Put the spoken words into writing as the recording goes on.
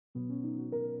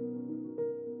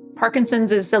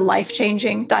Parkinson's is a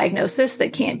life-changing diagnosis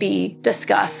that can't be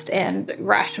discussed and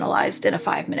rationalized in a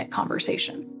 5-minute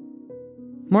conversation.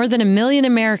 More than 1 million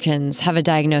Americans have a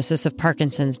diagnosis of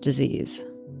Parkinson's disease.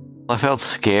 I felt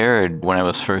scared when I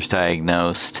was first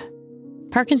diagnosed.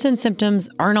 Parkinson's symptoms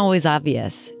aren't always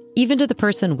obvious, even to the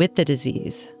person with the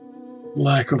disease.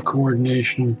 Lack of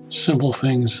coordination, simple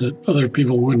things that other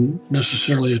people wouldn't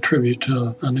necessarily attribute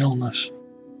to an illness.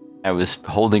 I was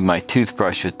holding my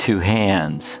toothbrush with 2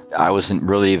 hands. I wasn't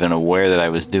really even aware that I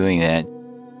was doing that.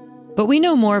 But we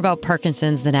know more about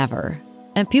Parkinson's than ever,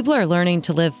 and people are learning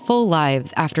to live full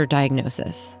lives after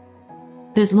diagnosis.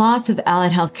 There's lots of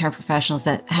allied healthcare professionals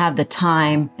that have the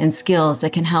time and skills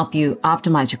that can help you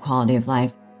optimize your quality of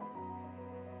life.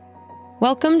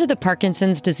 Welcome to the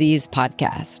Parkinson's Disease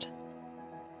Podcast.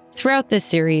 Throughout this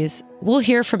series, we'll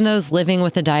hear from those living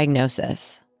with a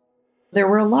diagnosis. There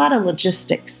were a lot of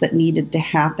logistics that needed to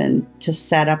happen to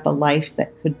set up a life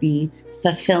that could be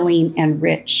fulfilling and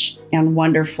rich and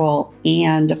wonderful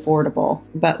and affordable.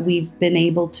 But we've been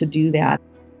able to do that.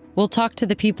 We'll talk to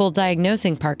the people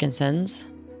diagnosing Parkinson's.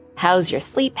 How's your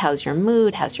sleep? How's your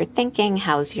mood? How's your thinking?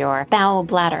 How's your bowel,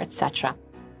 bladder, etc.?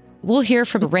 We'll hear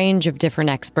from a range of different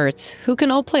experts who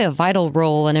can all play a vital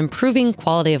role in improving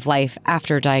quality of life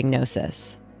after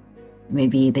diagnosis.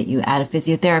 Maybe that you add a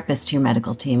physiotherapist to your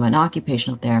medical team, an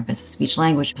occupational therapist, a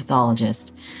speech-language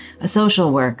pathologist, a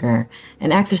social worker,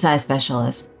 an exercise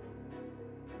specialist.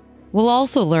 We'll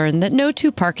also learn that no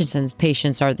 2 Parkinson's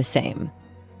patients are the same.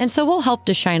 And so we'll help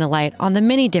to shine a light on the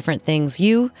many different things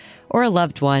you or a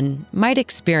loved one might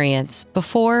experience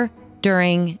before,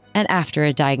 during, and after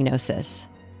a diagnosis.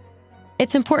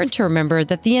 It's important to remember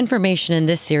that the information in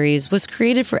this series was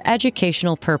created for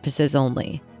educational purposes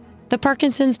only. The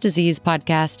Parkinson's Disease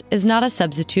Podcast is not a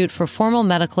substitute for formal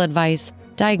medical advice,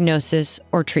 diagnosis,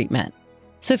 or treatment.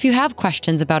 So if you have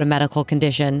questions about a medical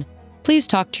condition, please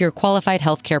talk to your qualified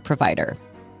healthcare provider.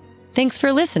 Thanks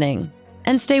for listening,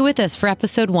 and stay with us for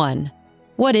episode 1.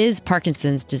 What is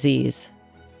Parkinson's disease?